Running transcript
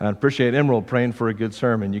I appreciate Emerald praying for a good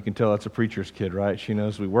sermon. You can tell that's a preacher's kid, right? She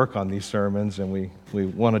knows we work on these sermons and we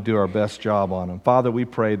want to do our best job on them. Father, we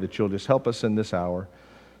pray that you'll just help us in this hour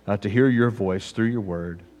to hear your voice through your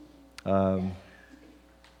word. But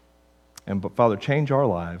Father, change our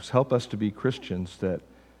lives. Help us to be Christians that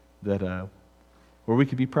where we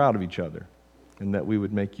could be proud of each other and that we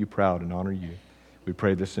would make you proud and honor you. We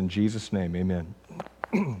pray this in Jesus' name, amen.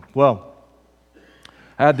 Well,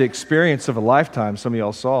 I had the experience of a lifetime. Some of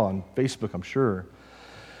y'all saw on Facebook, I'm sure.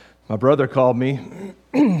 My brother called me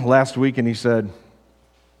last week and he said,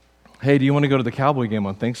 "Hey, do you want to go to the Cowboy game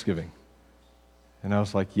on Thanksgiving?" And I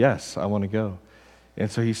was like, "Yes, I want to go."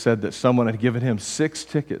 And so he said that someone had given him 6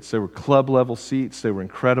 tickets. They were club-level seats. They were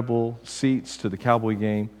incredible seats to the Cowboy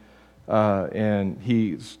game. And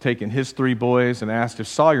he's taken his 3 boys and asked if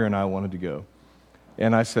Sawyer and I wanted to go.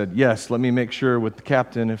 And I said, "Yes, let me make sure with the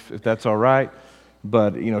captain if that's all right."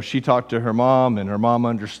 But, she talked to her mom, and her mom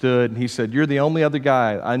understood. And he said, "You're the only other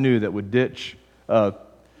guy I knew that would ditch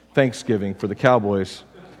Thanksgiving for the Cowboys."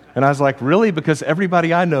 And I was like, "Really?" Because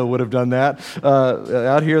everybody I know would have done that.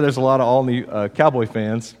 Out here, there's a lot of all-new Cowboy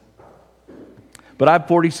fans. But I'm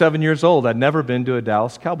 47 years old. I'd never been to a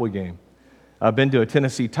Dallas Cowboy game. I've been to a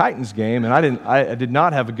Tennessee Titans game, and I did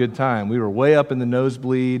not have a good time. We were way up in the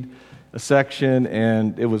nosebleed section,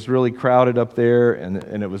 and it was really crowded up there,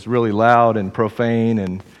 and it was really loud and profane,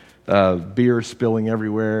 and beer spilling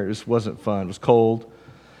everywhere. It just wasn't fun. It was cold.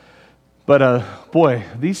 But boy,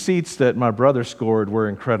 these seats that my brother scored were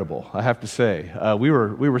incredible, I have to say. We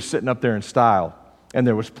were sitting up there in style, and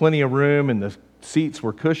there was plenty of room, and the seats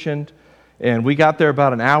were cushioned. And we got there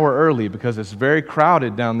about an hour early because it's very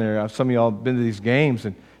crowded down there. Some of y'all have been to these games,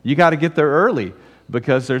 and you got to get there early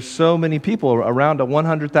because there's so many people. Around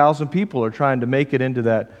 100,000 people are trying to make it into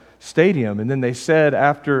that stadium. And then they said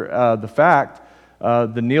after the fact,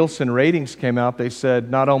 the Nielsen ratings came out. They said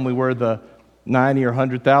not only were the 90 or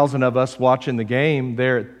 100,000 of us watching the game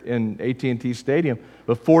there in AT&T Stadium,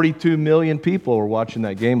 but 42 million people were watching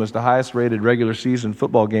that game. It was the highest rated regular season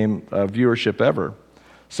football game viewership ever.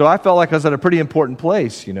 So I felt like I was at a pretty important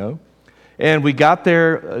place, And we got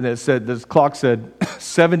there, and the clock said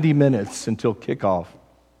 70 minutes until kickoff.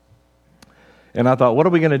 And I thought, what are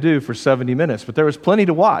we going to do for 70 minutes? But there was plenty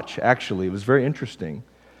to watch, actually. It was very interesting.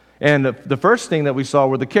 And the first thing that we saw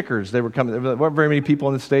were the kickers. They were coming. There weren't very many people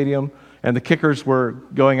in the stadium, and the kickers were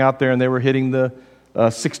going out there, and they were hitting the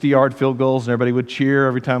 60-yard field goals, and everybody would cheer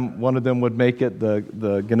every time one of them would make it,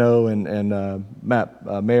 the Gano and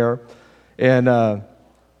Matt Mayer. And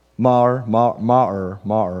Maher.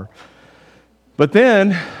 But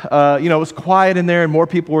then, it was quiet in there, and more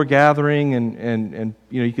people were gathering, and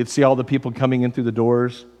you could see all the people coming in through the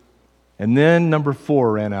doors. And then number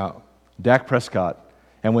 4 ran out, Dak Prescott.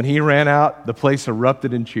 And when he ran out, the place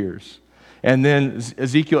erupted in cheers. And then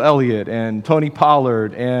Ezekiel Elliott and Tony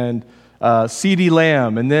Pollard and CeeDee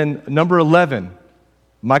Lamb. And then number 11,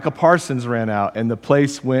 Micah Parsons ran out, and the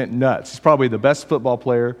place went nuts. He's probably the best football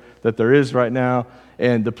player that there is right now.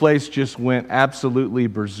 And the place just went absolutely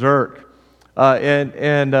berserk.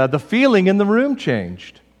 And the feeling in the room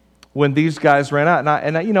changed when these guys ran out.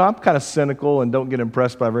 And I'm kind of cynical and don't get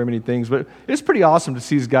impressed by very many things, but it's pretty awesome to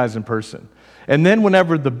see these guys in person. And then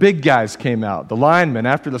whenever the big guys came out, the linemen,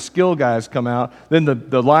 after the skill guys come out, then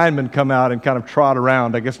the linemen come out and kind of trot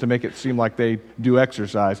around, I guess, to make it seem like they do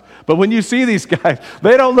exercise. But when you see these guys,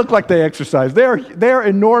 they don't look like they exercise. They're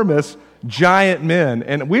enormous, giant men.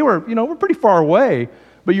 And we're pretty far away,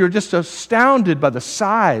 but you're just astounded by the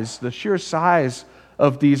size, the sheer size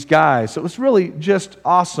of these guys. So it was really just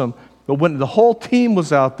awesome. But when the whole team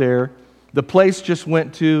was out there, the place just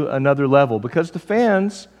went to another level because the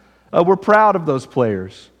fans were proud of those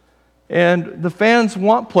players. And the fans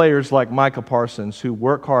want players like Micah Parsons who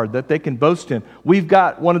work hard, that they can boast in. We've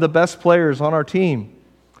got one of the best players on our team.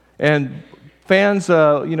 And fans,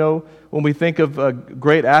 when we think of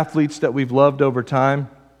great athletes that we've loved over time,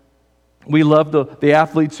 we love the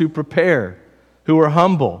athletes who prepare, who are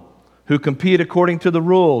humble, who compete according to the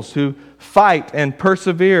rules, who fight and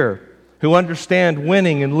persevere, who understand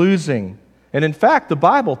winning and losing. And in fact, the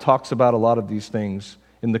Bible talks about a lot of these things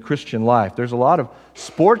in the Christian life. There's a lot of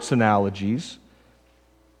sports analogies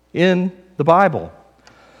in the Bible.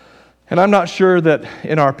 And I'm not sure that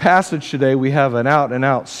in our passage today we have an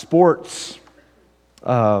out-and-out sports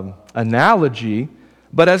analogy,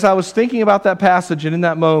 but as I was thinking about that passage and in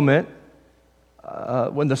that moment,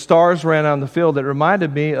 when the stars ran on the field, it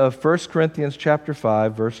reminded me of 1 Corinthians chapter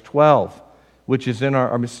 5, verse 12, which is in 2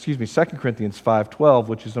 Corinthians 5:12,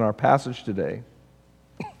 which is in our passage today.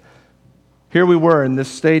 Here we were in this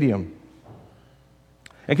stadium.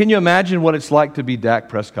 And can you imagine what it's like to be Dak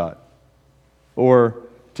Prescott? Or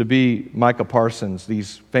to be Micah Parsons,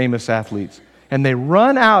 these famous athletes. And they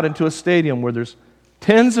run out into a stadium where there's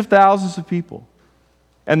tens of thousands of people.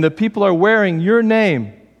 And the people are wearing your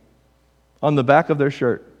name on the back of their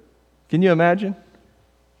shirt. Can you imagine?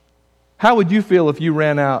 How would you feel if you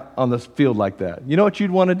ran out on the field like that? You know what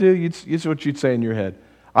you'd want to do? Here's what you'd say in your head.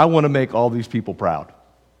 I want to make all these people proud.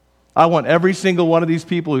 I want every single one of these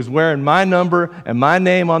people who's wearing my number and my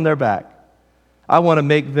name on their back. I want to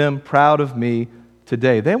make them proud of me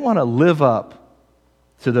today. They want to live up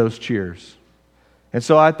to those cheers. And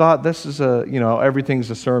so I thought this is everything's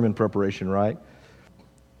a sermon preparation, right?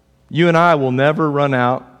 You and I will never run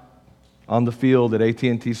out on the field at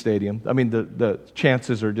AT&T Stadium. I mean, the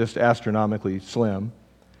chances are just astronomically slim.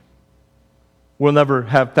 We'll never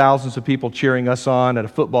have thousands of people cheering us on at a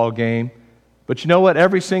football game. But you know what?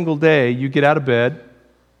 Every single day you get out of bed,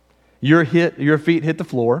 your feet hit the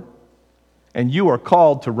floor, and you are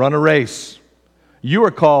called to run a race. You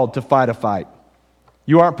are called to fight a fight.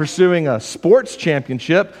 You aren't pursuing a sports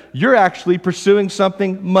championship. You're actually pursuing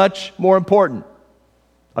something much more important.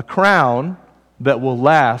 A crown that will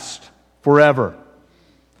last forever.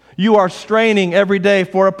 You are straining every day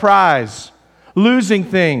for a prize, losing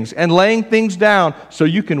things and laying things down so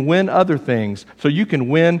you can win other things, so you can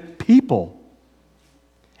win people.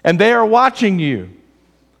 And they are watching you.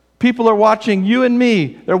 People are watching you and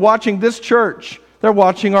me. They're watching this church. They're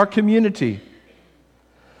watching our community.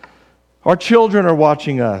 Our children are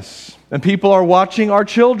watching us, and people are watching our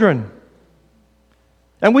children.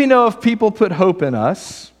 And we know if people put hope in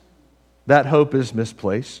us, that hope is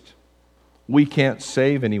misplaced. We can't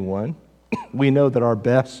save anyone. We know that our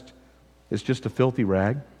best is just a filthy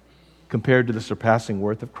rag compared to the surpassing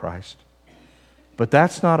worth of Christ. But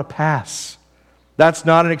that's not a pass. That's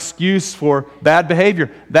not an excuse for bad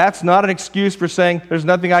behavior. That's not an excuse for saying, there's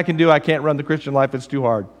nothing I can do, I can't run the Christian life, it's too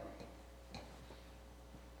hard.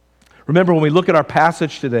 Remember, when we look at our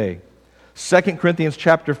passage today, 2 Corinthians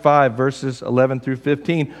chapter 5, verses 11 through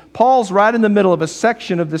 15, Paul's right in the middle of a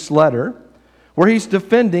section of this letter where he's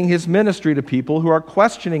defending his ministry to people who are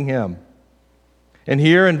questioning him. And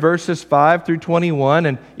here in verses 5 through 21,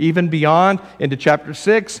 and even beyond into chapter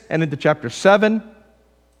 6 and into chapter 7,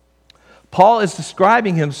 Paul is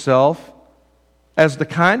describing himself as the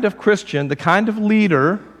kind of Christian, the kind of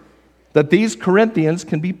leader that these Corinthians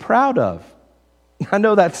can be proud of. I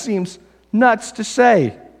know that seems nuts to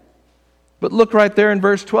say, but look right there in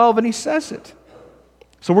verse 12, and he says it.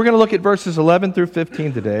 So we're going to look at verses 11 through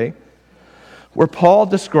 15 today, where Paul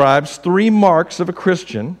describes three marks of a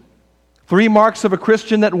Christian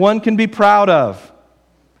that one can be proud of.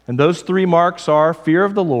 And those three marks are fear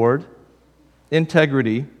of the Lord,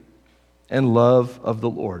 integrity, and love of the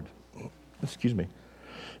Lord. Excuse me.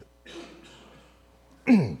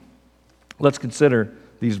 Let's consider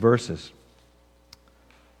these verses.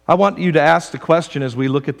 I want you to ask the question as we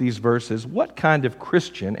look at these verses, what kind of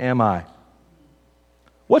Christian am I?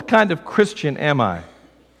 What kind of Christian am I?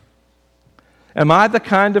 Am I the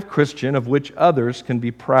kind of Christian of which others can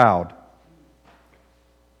be proud?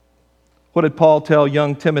 What did Paul tell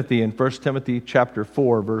young Timothy in 1 Timothy chapter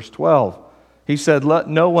 4, verse 12? He said, let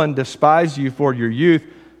no one despise you for your youth,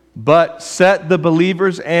 but set the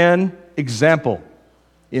believers an example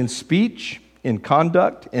in speech, in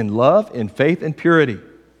conduct, in love, in faith, and purity.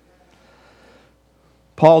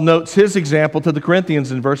 Paul notes his example to the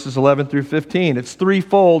Corinthians in verses 11 through 15. It's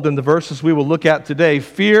threefold in the verses we will look at today: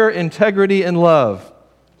 fear, integrity, and love.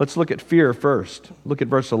 Let's look at fear first. Look at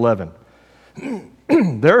verse 11.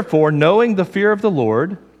 Therefore, knowing the fear of the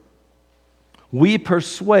Lord, we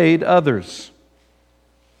persuade others.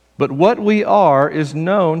 But what we are is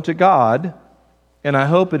known to God, and I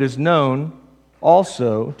hope it is known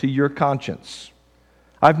also to your conscience.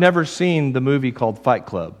 I've never seen the movie called Fight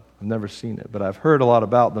Club. I've never seen it, but I've heard a lot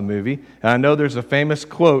about the movie. And I know there's a famous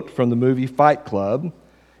quote from the movie Fight Club,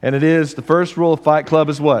 and it is, the first rule of Fight Club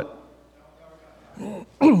is what?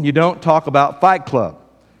 You don't talk about Fight Club.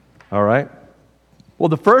 All right? Well,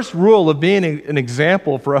 the first rule of being an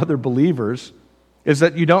example for other believers is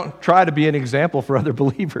that you don't try to be an example for other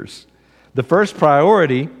believers. The first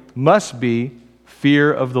priority must be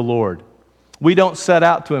fear of the Lord. We don't set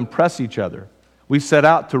out to impress each other. We set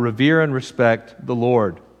out to revere and respect the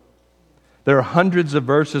Lord. There are hundreds of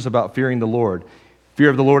verses about fearing the Lord. Fear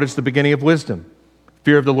of the Lord is the beginning of wisdom.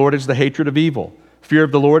 Fear of the Lord is the hatred of evil. Fear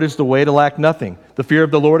of the Lord is the way to lack nothing. The fear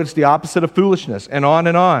of the Lord is the opposite of foolishness, and on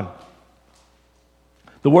and on.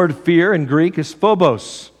 The word fear in Greek is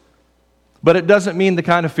phobos, but it doesn't mean the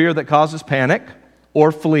kind of fear that causes panic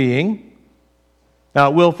or fleeing. Now,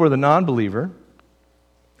 it will for the non-believer.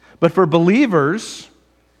 But for believers,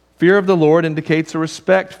 fear of the Lord indicates a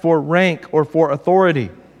respect for rank or for authority.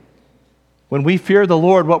 When we fear the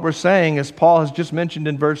Lord, what we're saying, as Paul has just mentioned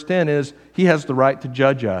in verse 10, is He has the right to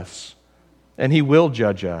judge us, and He will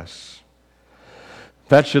judge us.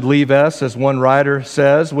 That should leave us, as one writer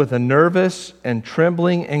says, with a nervous and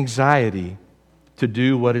trembling anxiety to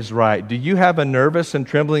do what is right. Do you have a nervous and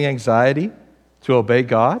trembling anxiety to obey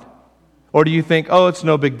God? Or do you think, oh, it's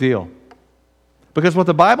no big deal? Because what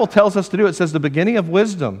the Bible tells us to do, it says the beginning of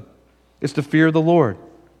wisdom is to fear the Lord.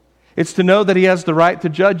 It's to know that He has the right to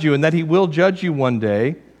judge you and that He will judge you one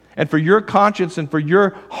day, and for your conscience and for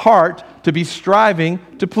your heart to be striving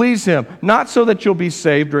to please Him. Not so that you'll be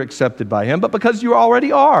saved or accepted by Him, but because you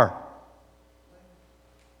already are.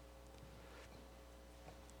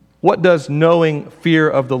 What does knowing fear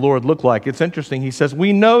of the Lord look like? It's interesting. He says,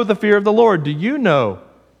 we know the fear of the Lord. Do you know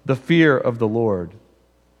the fear of the Lord?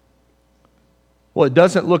 Well, it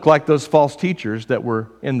doesn't look like those false teachers that were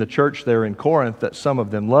in the church there in Corinth that some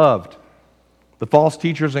of them loved. The false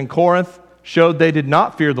teachers in Corinth showed they did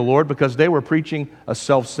not fear the Lord because they were preaching a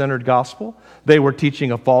self-centered gospel. They were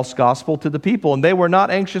teaching a false gospel to the people, and they were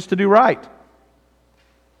not anxious to do right.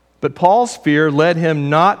 But Paul's fear led him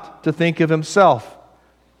not to think of himself.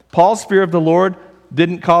 Paul's fear of the Lord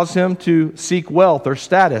didn't cause him to seek wealth or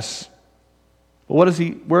status. But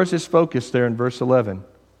where's his focus there in verse 11?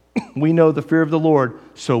 We know the fear of the Lord,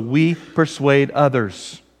 so we persuade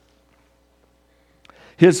others.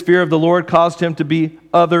 His fear of the Lord caused him to be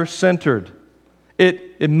other-centered.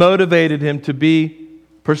 It motivated him to be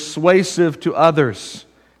persuasive to others.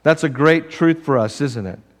 That's a great truth for us, isn't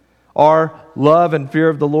it? Our love and fear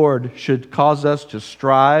of the Lord should cause us to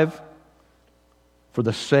strive for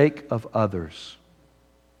the sake of others.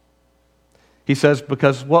 He says,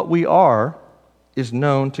 because what we are is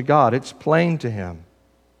known to God. It's plain to Him.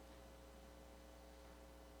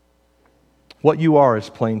 What you are is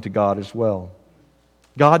plain to God as well.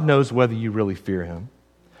 God knows whether you really fear Him.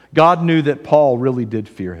 God knew that Paul really did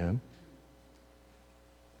fear Him.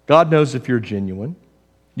 God knows if you're genuine.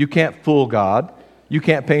 You can't fool God. You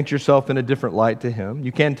can't paint yourself in a different light to Him.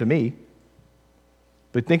 You can to me.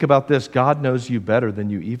 But think about this. God knows you better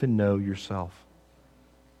than you even know yourself.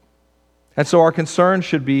 And so our concern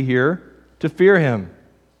should be here to fear Him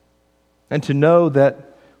and to know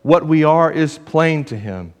that what we are is plain to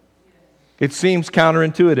Him. It seems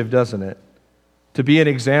counterintuitive, doesn't it? To be an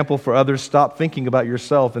example for others, stop thinking about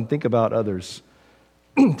yourself and think about others.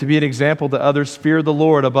 To be an example to others, fear the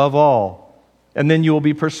Lord above all, and then you will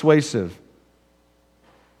be persuasive.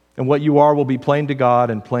 And what you are will be plain to God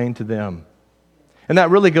and plain to them. And that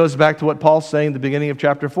really goes back to what Paul's saying at the beginning of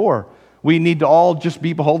chapter 4. We need to all just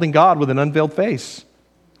be beholding God with an unveiled face,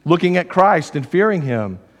 looking at Christ and fearing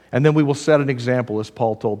Him. And then we will set an example, as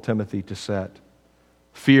Paul told Timothy to set.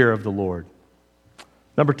 Fear of the Lord.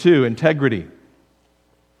 Number 2, integrity.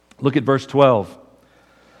 Look at verse 12.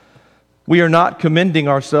 We are not commending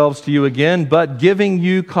ourselves to you again, but giving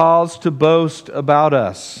you cause to boast about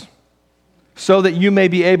us, so that you may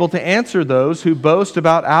be able to answer those who boast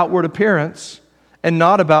about outward appearance and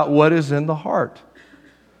not about what is in the heart.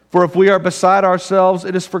 For if we are beside ourselves,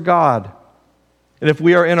 it is for God. And if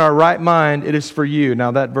we are in our right mind, it is for you.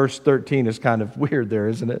 Now that verse 13 is kind of weird there,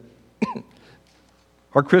 isn't it?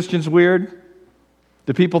 Are Christians weird?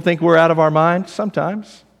 Do people think we're out of our mind?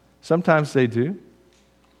 Sometimes. Sometimes they do.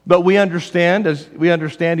 But we understand, as we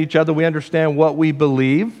understand each other, we understand what we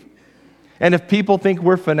believe. And if people think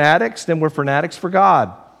we're fanatics, then we're fanatics for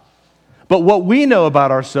God. But what we know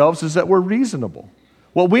about ourselves is that we're reasonable.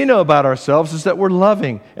 What we know about ourselves is that we're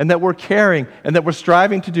loving and that we're caring and that we're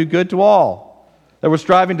striving to do good to all. That we're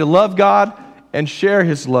striving to love God and share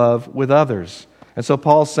His love with others. And so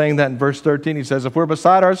Paul's saying that in verse 13. He says, if we're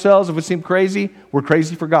beside ourselves, if we seem crazy, we're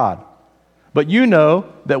crazy for God. But you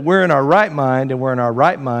know that we're in our right mind, and we're in our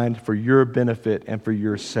right mind for your benefit and for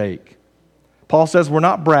your sake. Paul says we're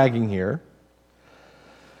not bragging here,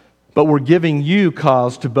 but we're giving you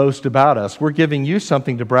cause to boast about us. We're giving you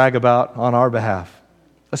something to brag about on our behalf.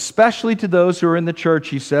 Especially to those who are in the church,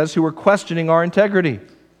 he says, who are questioning our integrity,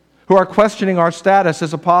 who are questioning our status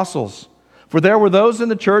as apostles. For there were those in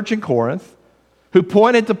the church in Corinth who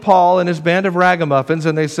pointed to Paul and his band of ragamuffins,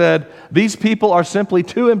 and they said, these people are simply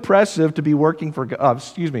too impressive to be working for God.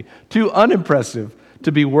 Too unimpressive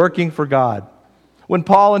to be working for God. When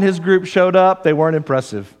Paul and his group showed up, they weren't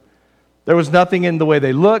impressive. There was nothing in the way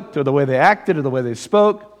they looked or the way they acted or the way they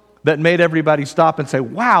spoke that made everybody stop and say,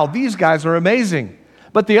 wow, these guys are amazing.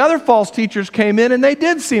 But the other false teachers came in and they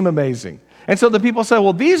did seem amazing. And so the people say,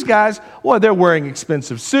 well, these guys, well, they're wearing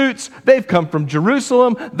expensive suits. They've come from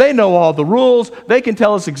Jerusalem. They know all the rules. They can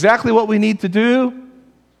tell us exactly what we need to do.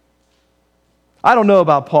 I don't know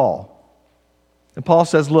about Paul. And Paul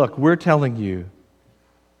says, look, we're telling you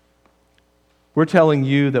We're telling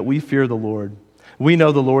you that we fear the Lord. We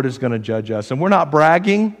know the Lord is going to judge us. And we're not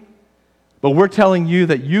bragging, but we're telling you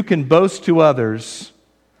that you can boast to others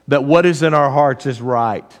that what is in our hearts is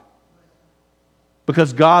right.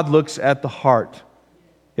 Because God looks at the heart.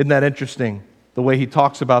 Isn't that interesting? The way he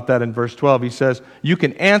talks about that in verse 12. He says, you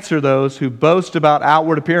can answer those who boast about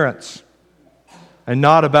outward appearance and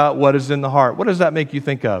not about what is in the heart. What does that make you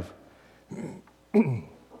think of?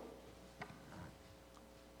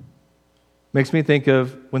 Makes me think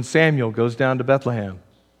of when Samuel goes down to Bethlehem.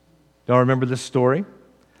 Y'all remember this story?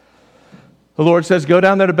 The Lord says, go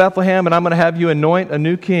down there to Bethlehem and I'm going to have you anoint a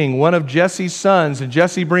new king, one of Jesse's sons. And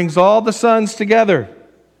Jesse brings all the sons together.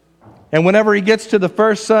 And whenever he gets to the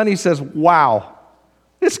first son, he says, wow,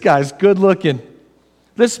 this guy's good looking.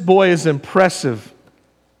 This boy is impressive.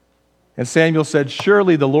 And Samuel said,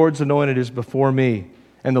 surely the Lord's anointed is before me.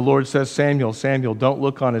 And the Lord says, Samuel, Samuel, don't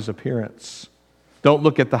look on his appearance. Don't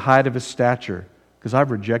look at the height of his stature, because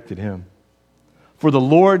I've rejected him. For the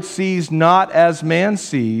Lord sees not as man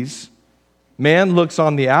sees. Man looks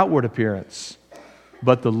on the outward appearance,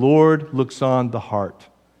 but the Lord looks on the heart.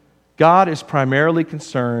 God is primarily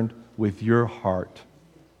concerned with your heart.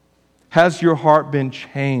 Has your heart been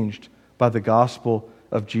changed by the gospel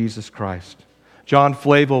of Jesus Christ? John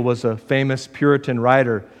Flavel was a famous Puritan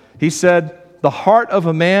writer. He said, the heart of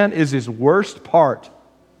a man is his worst part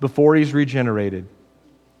before he's regenerated,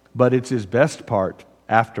 but it's his best part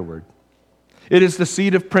afterward. It is the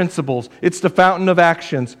seat of principles. It's the fountain of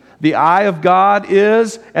actions. The eye of God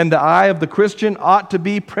is, and the eye of the Christian ought to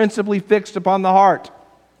be principally fixed upon the heart.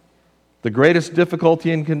 The greatest difficulty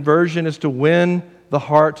in conversion is to win the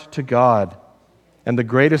heart to God. And the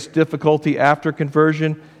greatest difficulty after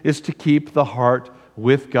conversion is to keep the heart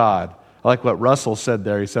with God. I like what Russell said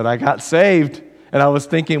there. He said, I got saved, and I was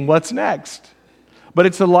thinking, what's next? But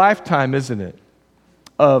it's a lifetime, isn't it,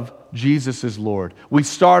 of Jesus is Lord. We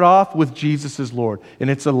start off with Jesus is Lord, and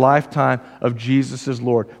it's a lifetime of Jesus is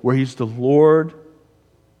Lord, where He's the Lord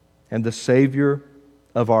and the Savior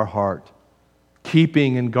of our heart.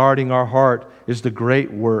 Keeping and guarding our heart is the great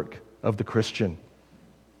work of the Christian.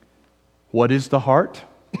 What is the heart?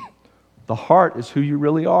 The heart is who you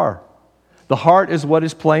really are. The heart is what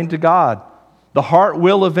is plain to God. The heart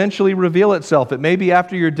will eventually reveal itself. It may be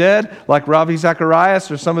after you're dead, like Ravi Zacharias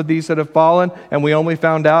or some of these that have fallen, and we only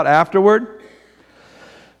found out afterward.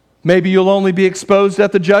 Maybe you'll only be exposed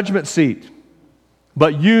at the judgment seat.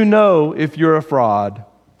 But you know if you're a fraud.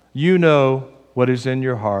 You know what is in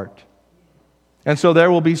your heart. And so there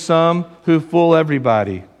will be some who fool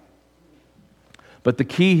everybody. But the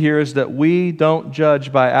key here is that we don't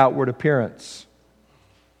judge by outward appearance.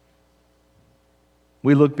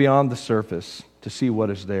 We look beyond the surface to see what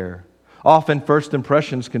is there. Often first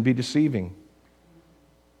impressions can be deceiving.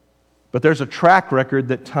 But there's a track record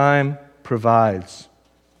that time provides.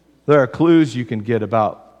 There are clues you can get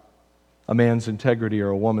about a man's integrity or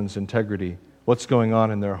a woman's integrity, what's going on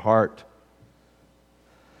in their heart.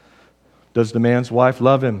 Does the man's wife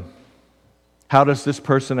love him? How does this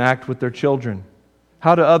person act with their children?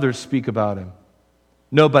 How do others speak about him?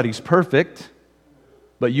 Nobody's perfect,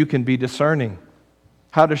 but you can be discerning.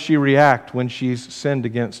 How does she react when she's sinned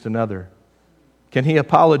against another? Can he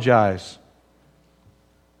apologize?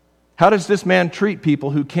 How does this man treat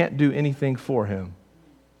people who can't do anything for him?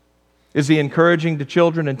 Is he encouraging to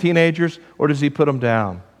children and teenagers, or does he put them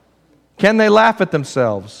down? Can they laugh at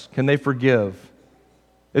themselves? Can they forgive?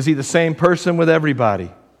 Is he the same person with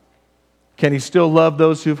everybody? Can he still love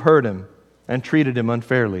those who've hurt him and treated him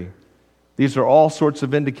unfairly? These are all sorts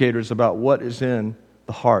of indicators about what is in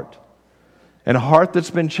the heart. And a heart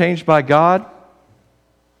that's been changed by God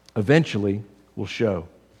eventually will show.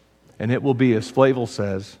 And it will be, as Flavel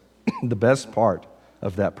says, the best part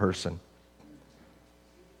of that person.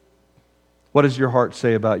 What does your heart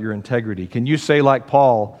say about your integrity? Can you say like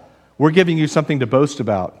Paul, we're giving you something to boast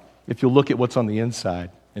about if you'll look at what's on the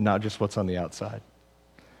inside and not just what's on the outside?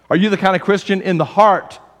 Are you the kind of Christian in the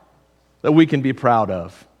heart that we can be proud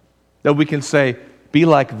of? That we can say, be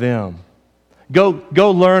like them.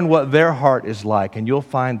 Go learn what their heart is like, and you'll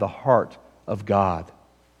find the heart of God.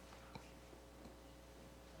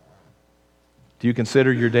 Do you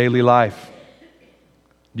consider your daily life?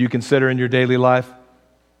 Do you consider in your daily life,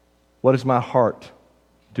 what is my heart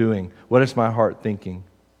doing? What is my heart thinking?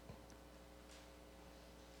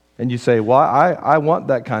 And you say, well, I want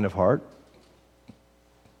that kind of heart.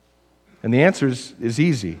 And the answer is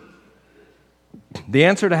easy. The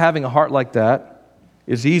answer to having a heart like that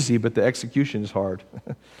is easy, but the execution is hard.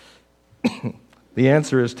 The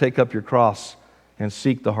answer is take up your cross and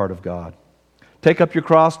seek the heart of God. Take up your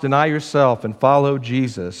cross, deny yourself, and follow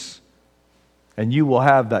Jesus, and you will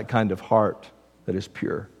have that kind of heart that is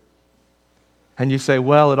pure. And you say,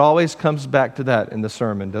 well, it always comes back to that in the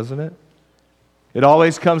sermon, doesn't it? It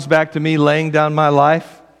always comes back to me laying down my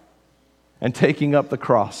life and taking up the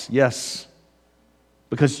cross. Yes.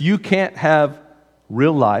 Because you can't have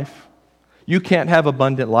real life. You can't have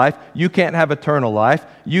abundant life. You can't have eternal life.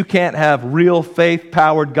 You can't have real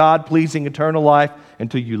faith-powered, God-pleasing eternal life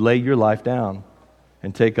until you lay your life down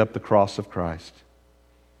and take up the cross of Christ.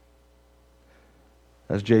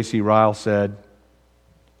 As J.C. Ryle said,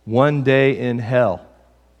 one day in hell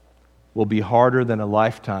will be harder than a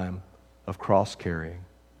lifetime of cross carrying.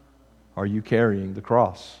 Are you carrying the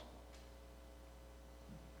cross?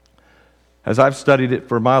 As I've studied it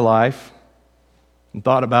for my life and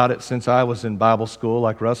thought about it since I was in Bible school,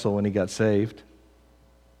 like Russell when he got saved,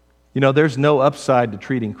 there's no upside to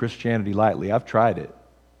treating Christianity lightly. I've tried it.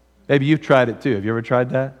 Maybe you've tried it too. Have you ever tried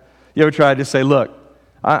that? You ever tried to say, look,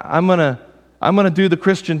 I'm gonna do the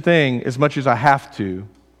Christian thing as much as I have to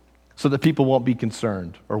so that people won't be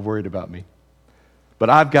concerned or worried about me. But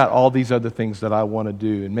I've got all these other things that I want to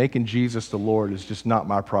do, and making Jesus the Lord is just not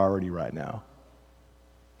my priority right now.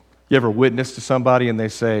 You ever witness to somebody and they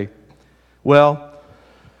say, well,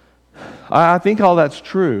 I think all that's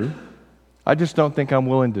true. I just don't think I'm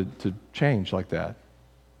willing to change like that.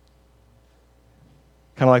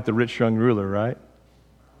 Kind of like the rich young ruler, right?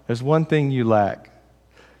 There's one thing you lack.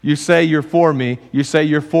 You say you're for me. You say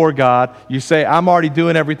you're for God. You say, I'm already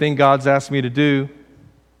doing everything God's asked me to do.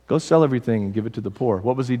 Go sell everything and give it to the poor.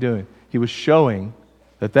 What was he doing? He was showing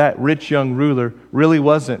that rich young ruler really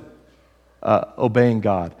wasn't obeying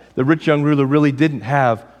God. The rich young ruler really didn't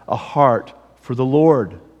have a heart for the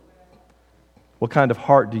Lord. What kind of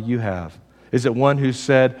heart do you have? Is it one who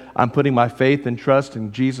said, I'm putting my faith and trust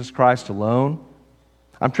in Jesus Christ alone?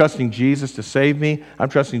 I'm trusting Jesus to save me. I'm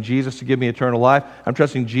trusting Jesus to give me eternal life. I'm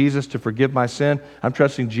trusting Jesus to forgive my sin. I'm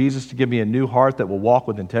trusting Jesus to give me a new heart that will walk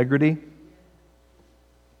with integrity.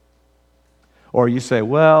 Or you say,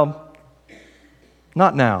 well,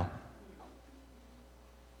 not now.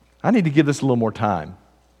 I need to give this a little more time.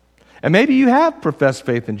 And maybe you have professed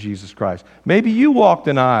faith in Jesus Christ. Maybe you walked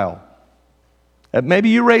an aisle. Maybe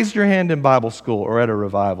you raised your hand in Bible school or at a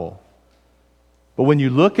revival. But when you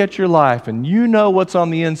look at your life and you know what's on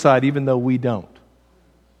the inside, even though we don't.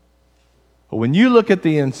 But when you look at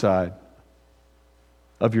the inside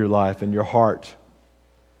of your life and your heart,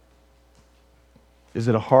 is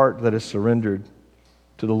it a heart that is surrendered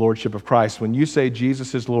to the Lordship of Christ? When you say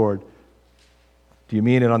Jesus is Lord, do you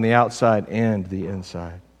mean it on the outside and the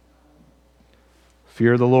inside?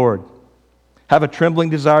 Fear the Lord. Have a trembling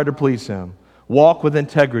desire to please Him. Walk with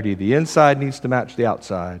integrity. The inside needs to match the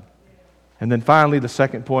outside. And then finally, the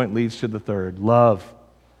second point leads to the third. Love.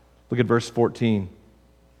 Look at verse 14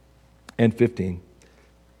 and 15.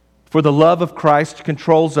 For the love of Christ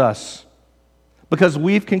controls us, because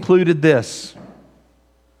we've concluded this,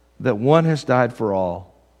 that one has died for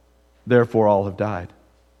all, therefore all have died.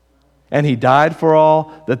 And He died for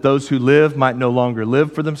all, that those who live might no longer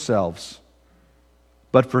live for themselves,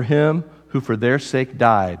 but for Him who for their sake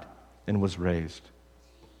died and was raised.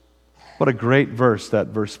 What a great verse that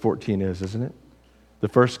verse 14 is, isn't it? The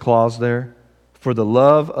first clause there. For the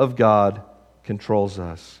love of God controls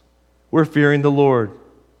us. We're fearing the Lord.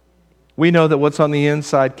 We know that what's on the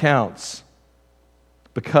inside counts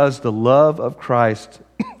because the love of Christ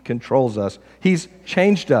controls us. He's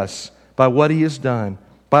changed us by what He has done,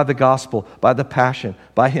 by the gospel, by the passion,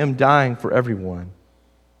 by Him dying for everyone.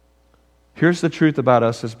 Here's the truth about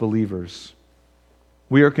us as believers.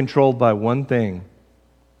 We are controlled by one thing: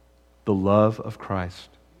 the love of Christ.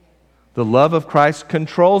 The love of Christ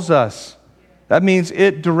controls us. That means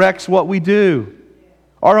it directs what we do.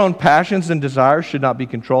 Our own passions and desires should not be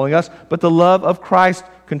controlling us, but the love of Christ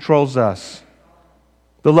controls us.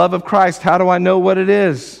 The love of Christ, how do I know what it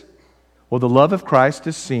is? Well, the love of Christ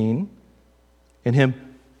is seen in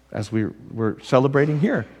Him, as we're celebrating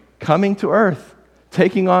here, coming to earth,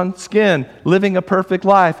 taking on skin, living a perfect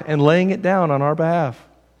life, and laying it down on our behalf.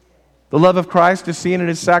 The love of Christ is seen in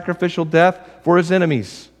His sacrificial death for His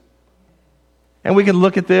enemies. And we can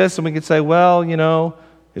look at this and we can say, well,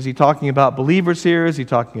 is He talking about believers here? Is He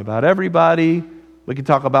talking about everybody? We can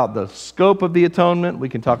talk about the scope of the atonement. We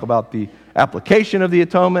can talk about the application of the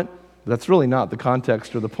atonement. That's really not the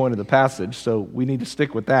context or the point of the passage, so we need to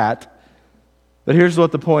stick with that. But here's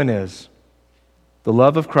what the point is. The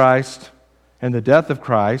love of Christ and the death of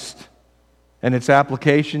Christ and its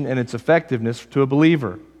application and its effectiveness to a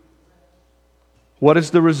believer. What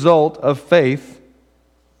is the result of faith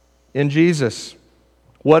in Jesus?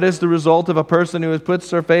 What is the result of a person who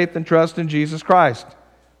puts their faith and trust in Jesus Christ?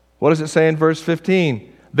 What does it say in verse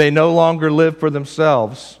 15? They no longer live for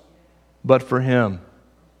themselves, but for Him.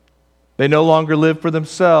 They no longer live for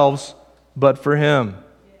themselves, but for Him.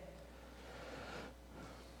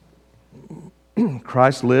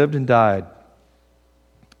 Christ lived and died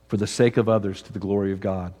for the sake of others to the glory of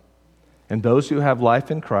God. And those who have life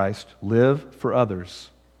in Christ live for others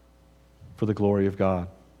for the glory of God.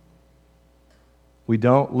 We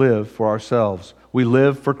don't live for ourselves. We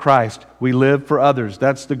live for Christ. We live for others.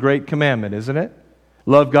 That's the great commandment, isn't it?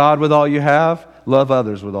 Love God with all you have. Love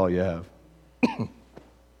others with all you have.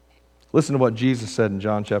 Listen to what Jesus said in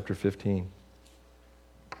John chapter 15.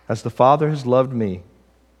 As the Father has loved me,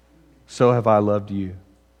 so have I loved you.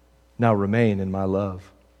 Now remain in my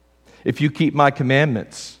love. If you keep my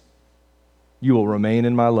commandments, you will remain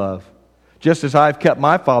in my love, just as I've kept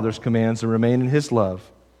my Father's commands and remain in His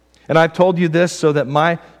love. And I've told you this so that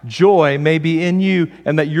my joy may be in you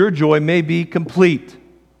and that your joy may be complete.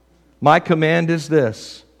 My command is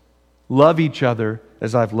this: love each other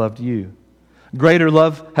as I've loved you. Greater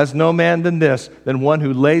love has no man than this, than one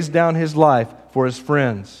who lays down his life for his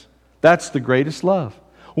friends. That's the greatest love.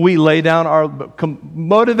 We lay down our,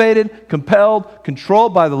 motivated, compelled,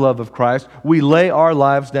 controlled by the love of Christ, we lay our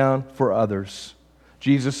lives down for others.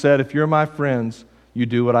 Jesus said, if you're my friends, you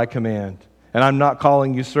do what I command. And I'm not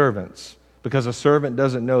calling you servants, because a servant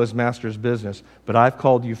doesn't know his master's business, but I've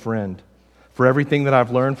called you friend. For everything that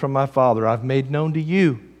I've learned from my Father, I've made known to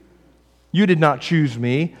you. You did not choose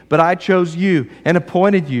me, but I chose you and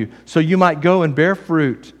appointed you so you might go and bear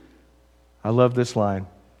fruit. I love this line.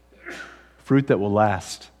 Fruit that will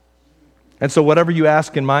last. And so whatever you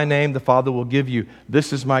ask in my name, the Father will give you.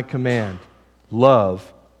 This is my command.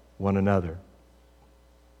 Love one another.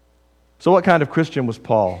 So what kind of Christian was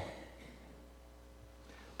Paul?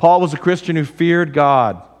 Paul was a Christian who feared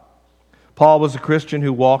God. Paul was a Christian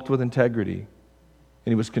who walked with integrity.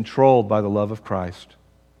 And he was controlled by the love of Christ.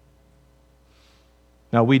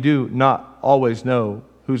 Now, we do not always know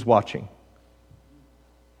who's watching.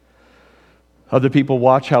 Other people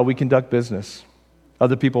watch how we conduct business.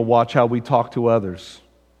 Other people watch how we talk to others.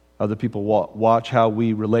 Other people watch how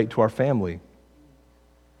we relate to our family.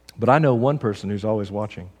 But I know one person who's always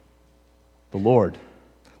watching. The Lord.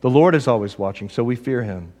 The Lord is always watching, so we fear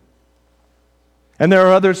Him. And there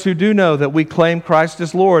are others who do know that we claim Christ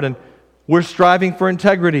as Lord, and we're striving for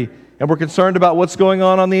integrity, and we're concerned about what's going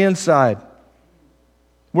on the inside.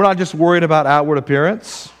 We're not just worried about outward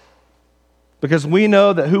appearance, because we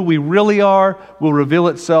know that who we really are will reveal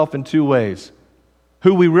itself in two ways.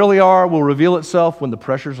 Who we really are will reveal itself when the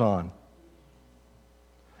pressure's on.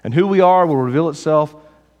 And who we are will reveal itself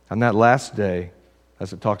on that last day,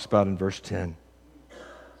 as it talks about in verse 10.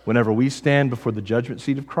 Whenever we stand before the judgment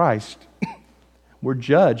seat of Christ, we're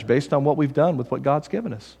judged based on what we've done with what God's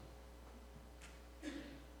given us.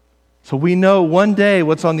 So we know one day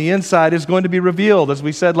what's on the inside is going to be revealed. As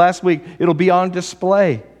we said last week, it'll be on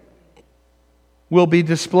display. We'll be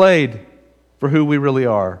displayed for who we really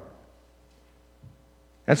are.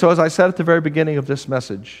 And so as I said at the very beginning of this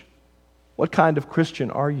message, what kind of Christian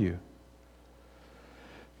are you?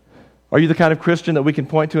 Are you the kind of Christian that we can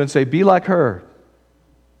point to and say, be like her?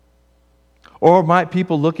 Or might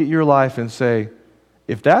people look at your life and say,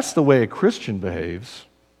 if that's the way a Christian behaves,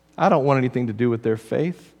 I don't want anything to do with their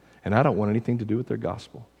faith, and I don't want anything to do with their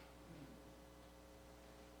gospel.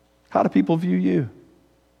 How do people view you?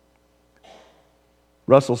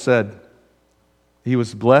 Russell said he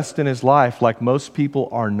was blessed in his life, like most people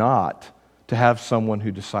are not, to have someone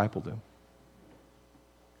who discipled him.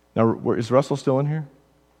 Now, is Russell still in here?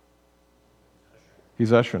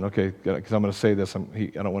 He's ushering, okay, because I'm going to say this. I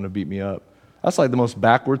don't want to beat me up. That's like the most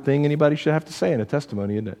backward thing anybody should have to say in a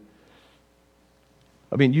testimony, isn't it?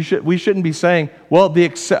 I mean, we shouldn't be saying, well,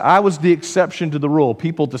 I was the exception to the rule.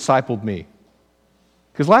 People discipled me.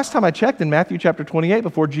 Because last time I checked in Matthew chapter 28,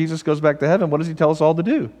 before Jesus goes back to heaven, what does He tell us all to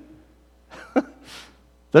do?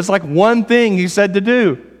 That's like one thing He said to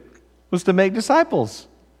do, was to make disciples.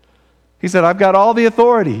 He said, I've got all the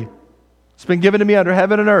authority. It's been given to me under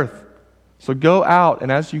heaven and earth. So go out,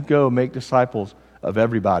 and as you go, make disciples of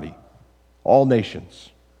everybody, all nations.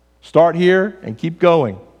 Start here and keep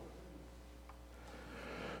going.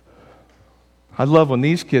 I love when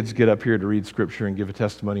these kids get up here to read Scripture and give a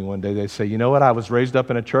testimony one day. They say, you know what, I was raised up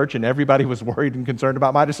in a church and everybody was worried and concerned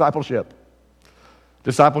about my discipleship.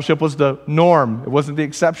 Discipleship was the norm. It wasn't the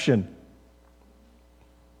exception.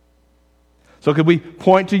 So could we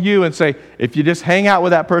point to you and say, if you just hang out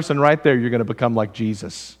with that person right there, you're going to become like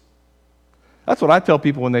Jesus? That's what I tell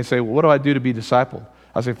people when they say, well, what do I do to be discipled?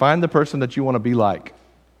 I say, find the person that you want to be like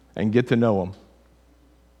and get to know them.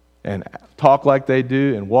 And talk like they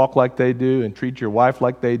do, and walk like they do, and treat your wife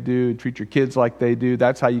like they do, and treat your kids like they do.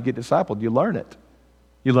 That's how you get discipled. You learn it.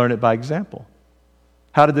 You learn it by example.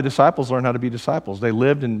 How did the disciples learn how to be disciples? They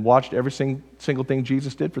lived and watched every single thing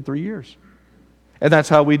Jesus did for 3 years. And that's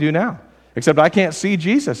how we do now. Except I can't see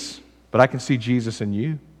Jesus, but I can see Jesus in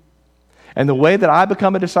you. And the way that I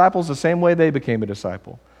become a disciple is the same way they became a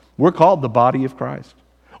disciple. We're called the body of Christ.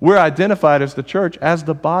 We're identified as the church as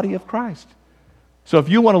the body of Christ. So if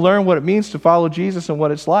you want to learn what it means to follow Jesus and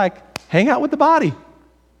what it's like, hang out with the body.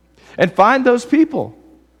 And find those people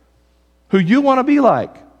who you want to be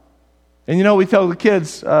like. And you know, we tell the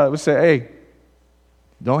kids, we say, hey,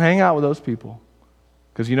 don't hang out with those people.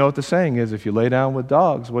 Because you know what the saying is, if you lay down with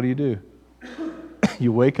dogs, what do?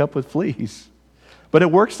 You wake up with fleas. But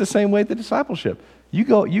it works the same way at the discipleship. You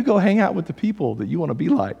go hang out with the people that you want to be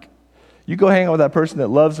like. You go hang out with that person that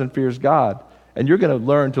loves and fears God, and you're going to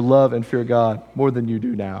learn to love and fear God more than you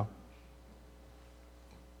do now.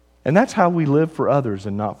 And that's how we live for others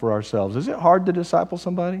and not for ourselves. Is it hard to disciple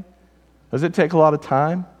somebody? Does it take a lot of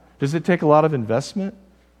time? Does it take a lot of investment?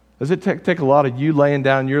 Does it take a lot of you laying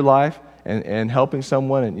down your life and helping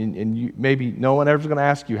someone, and you, maybe no one ever's going to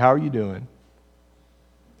ask you, how are you doing?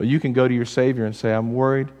 But you can go to your Savior and say, I'm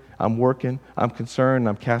worried, I'm working, I'm concerned,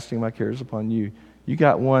 I'm casting my cares upon you. You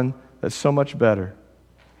got one that's so much better,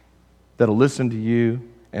 that'll listen to you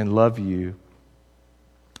and love you.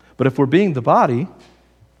 But if we're being the body,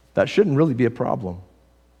 that shouldn't really be a problem,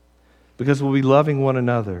 because we'll be loving one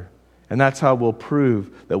another, and that's how we'll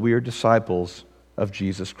prove that we are disciples of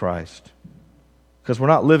Jesus Christ. Because we're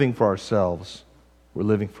not living for ourselves, we're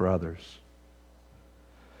living for others.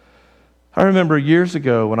 I remember years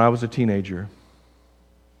ago when I was a teenager,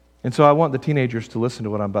 and so I want the teenagers to listen to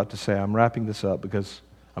what I'm about to say. I'm wrapping this up because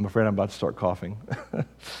I'm afraid I'm about to start coughing.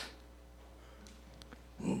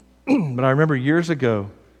 But I remember years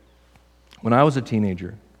ago when I was a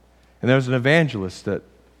teenager, and there was an evangelist that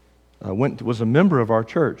was a member of our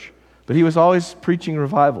church, but he was always preaching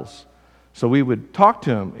revivals. So we would talk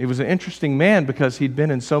to him. He was an interesting man because he'd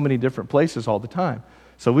been in so many different places all the time.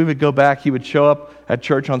 So we would go back. He would show up at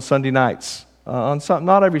church on Sunday nights.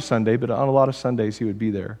 Not every Sunday, but on a lot of Sundays he would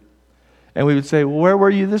be there. And we would say, well, where were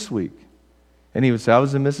you this week? And he would say, I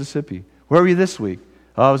was in Mississippi. Where were you this week?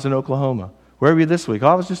 Oh, I was in Oklahoma. Where were you this week? Oh,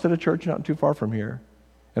 I was just at a church not too far from here.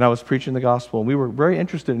 And I was preaching the gospel. And we were very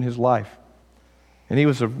interested in his life. And he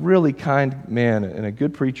was a really kind man and a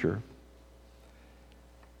good preacher.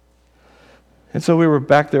 And so we were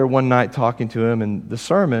back there one night talking to him, and the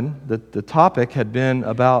sermon, the topic had been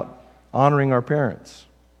about honoring our parents.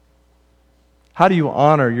 How do you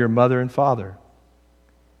honor your mother and father?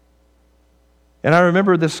 And I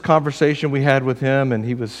remember this conversation we had with him, and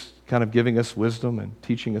he was kind of giving us wisdom and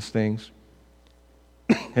teaching us things.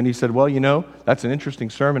 And he said, well, you know, that's an interesting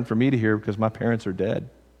sermon for me to hear because my parents are dead.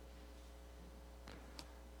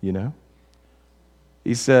 You know?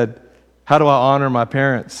 He said, how do I honor my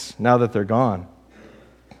parents now that they're gone?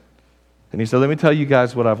 And he said, let me tell you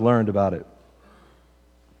guys what I've learned about it.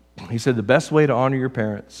 He said, the best way to honor your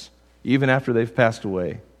parents, even after they've passed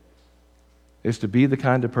away, is to be the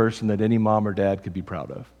kind of person that any mom or dad could be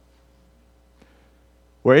proud of.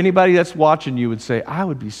 Where anybody that's watching you would say, I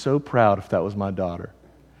would be so proud if that was my daughter.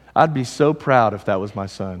 I'd be so proud if that was my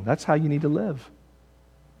son. That's how you need to live.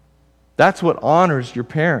 That's what honors your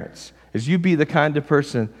parents, is you be the kind of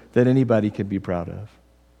person that anybody can be proud of.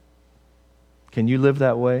 Can you live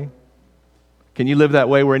that way? Can you live that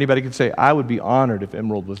way where anybody can say, I would be honored if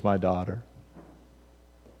Emerald was my daughter?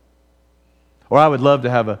 Or I would love to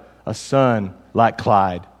have a son like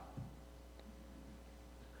Clyde.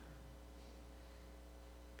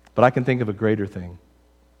 But I can think of a greater thing.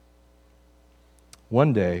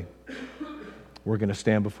 One day, we're going to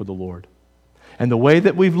stand before the Lord. And the way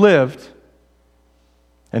that we've lived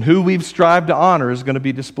and who we've strived to honor is going to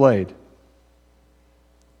be displayed.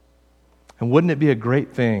 And wouldn't it be a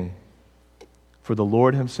great thing for the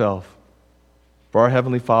Lord himself, for our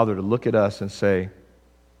Heavenly Father to look at us and say,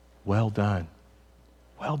 well done,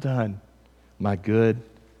 my good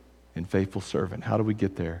and faithful servant. How do we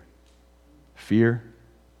get there? Fear,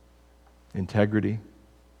 integrity,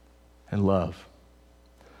 and love.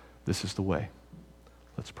 This is the way.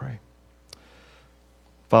 Let's pray.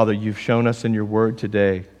 Father, you've shown us in your word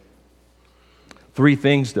today 3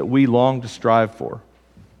 things that we long to strive for.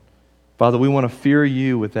 Father, we want to fear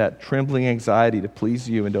you with that trembling anxiety to please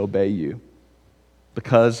you and to obey you,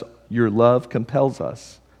 because your love compels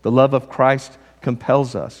us. The love of Christ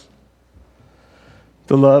compels us.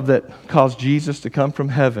 The love that caused Jesus to come from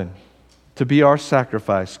heaven to be our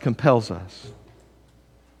sacrifice compels us.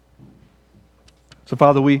 So,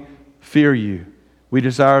 Father, we fear you. We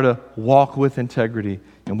desire to walk with integrity,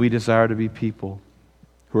 and we desire to be people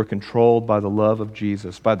who are controlled by the love of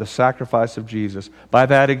Jesus, by the sacrifice of Jesus, by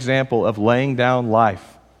that example of laying down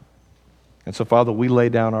life. And so, Father, we lay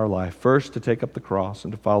down our life, first to take up the cross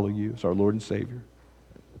and to follow you as our Lord and Savior.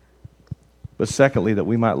 But secondly, that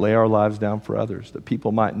we might lay our lives down for others, that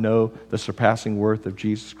people might know the surpassing worth of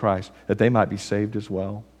Jesus Christ, that they might be saved as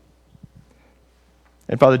well.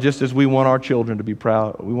 And Father, just as we want our children to be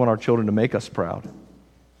proud, we want our children to make us proud.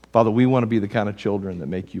 Father, we want to be the kind of children that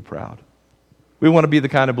make you proud. We want to be the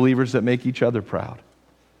kind of believers that make each other proud.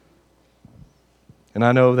 And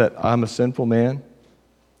I know that I'm a sinful man,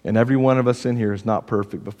 and every one of us in here is not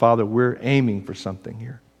perfect. But Father, we're aiming for something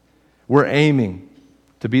here. We're aiming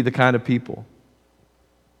to be the kind of people,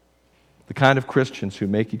 the kind of Christians who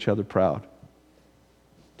make each other proud.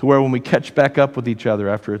 To where when we catch back up with each other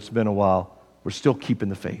after it's been a while, we're still keeping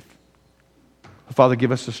the faith. Father,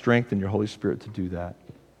 give us the strength in your Holy Spirit to do that.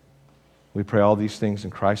 We pray all these things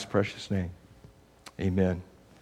in Christ's precious name. Amen.